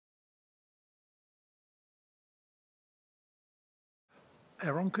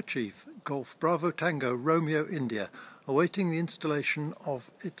Aeronca Chief, Golf Bravo Tango Romeo India, awaiting the installation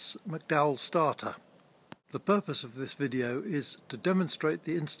of its McDowell starter. The purpose of this video is to demonstrate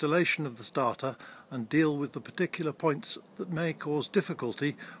the installation of the starter and deal with the particular points that may cause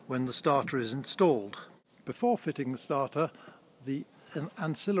difficulty when the starter is installed. Before fitting the starter, the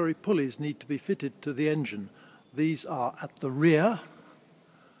ancillary pulleys need to be fitted to the engine. These are at the rear,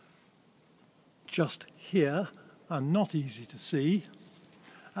 just here, and not easy to see,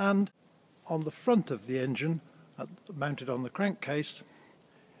 and on the front of the engine, mounted on the crankcase,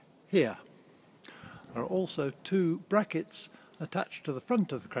 here. There are also two brackets attached to the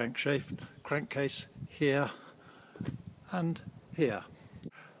front of the crankcase, here and here.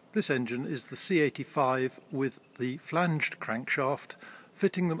 This engine is the C85 with the flanged crankshaft.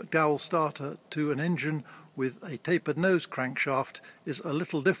 Fitting the McDowell starter to an engine with a tapered nose crankshaft is a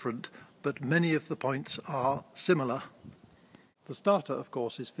little different, but many of the points are similar. The starter, of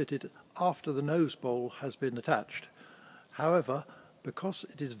course, is fitted after the nose bowl has been attached. However, because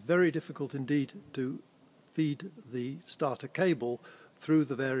it is very difficult indeed to feed the starter cable through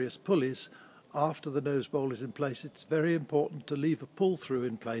the various pulleys, after the nose bowl is in place, it's very important to leave a pull-through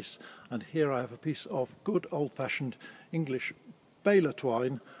in place, and here I have a piece of good old-fashioned English baler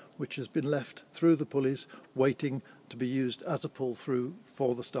twine which has been left through the pulleys waiting to be used as a pull-through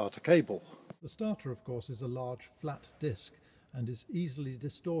for the starter cable. The starter, of course, is a large flat disc and is easily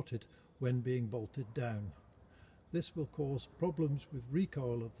distorted when being bolted down. This will cause problems with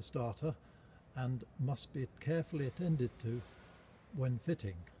recoil of the starter and must be carefully attended to when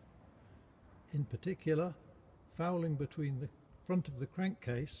fitting. In particular, fouling between the front of the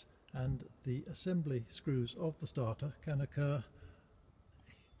crankcase and the assembly screws of the starter can occur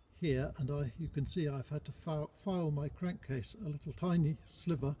here, and you can see I've had to file my crankcase a little tiny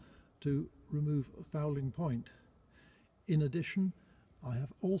sliver to remove a fouling point. In addition, I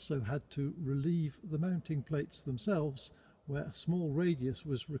have also had to relieve the mounting plates themselves, where a small radius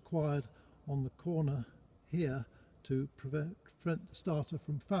was required on the corner here to prevent the starter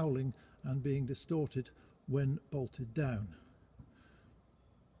from fouling and being distorted when bolted down.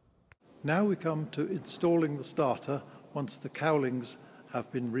 Now we come to installing the starter once the cowlings have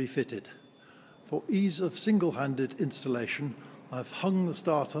been refitted. For ease of single-handed installation, I've hung the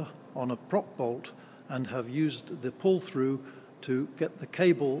starter on a prop bolt and have used the pull-through to get the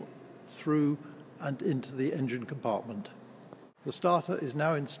cable through and into the engine compartment. The starter is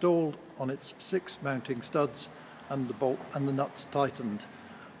now installed on its 6 mounting studs and the bolt and the nuts tightened.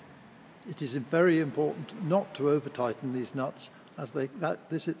 It is very important not to over-tighten these nuts, as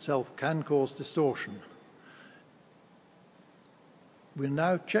this itself can cause distortion. We'll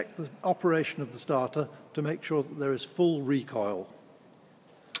now check the operation of the starter to make sure that there is full recoil.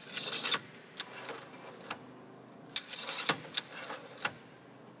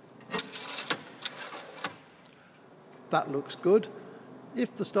 That looks good.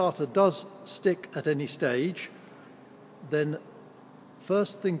 If the starter does stick at any stage, then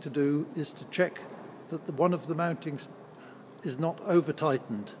first thing to do is to check that one of the mountings is not over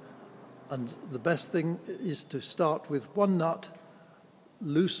tightened, and the best thing is to start with one nut,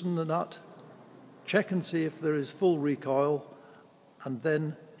 loosen the nut, check and see if there is full recoil, and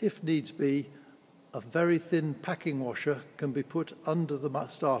then, if needs be, a very thin packing washer can be put under the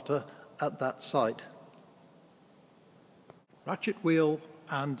starter at that site. Ratchet wheel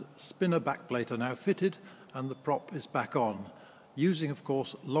and spinner backplate are now fitted and the prop is back on, using of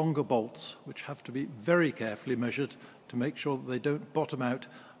course longer bolts which have to be very carefully measured to make sure that they don't bottom out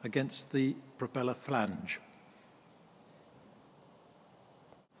against the propeller flange.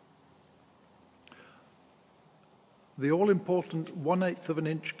 The all-important 1/8 of an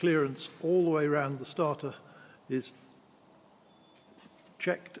inch clearance all the way around the starter is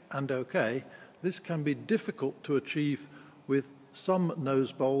checked and okay. This can be difficult to achieve with some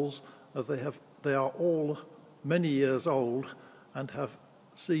nose bowls, as they are all many years old and have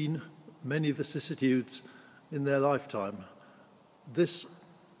seen many vicissitudes in their lifetime. This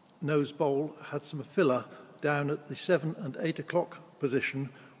nose bowl had some filler down at the 7 and 8 o'clock position,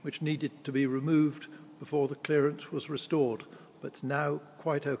 which needed to be removed before the clearance was restored, but now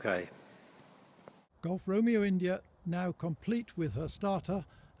quite okay. Golf Romeo India now complete with her starter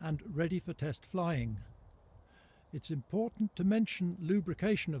and ready for test flying. It's important to mention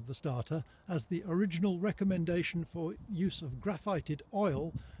lubrication of the starter, as the original recommendation for use of graphited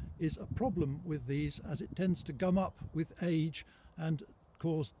oil is a problem with these, as it tends to gum up with age and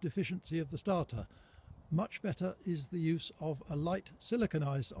cause deficiency of the starter. Much better is the use of a light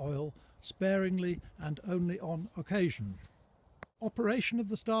siliconized oil, sparingly and only on occasion. operation of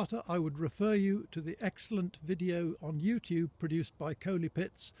the starter, I would refer you to the excellent video on YouTube produced by Coley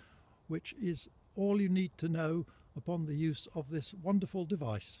Pitts, which is all you need to know upon the use of this wonderful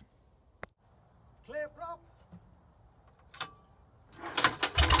device. Clear, prop.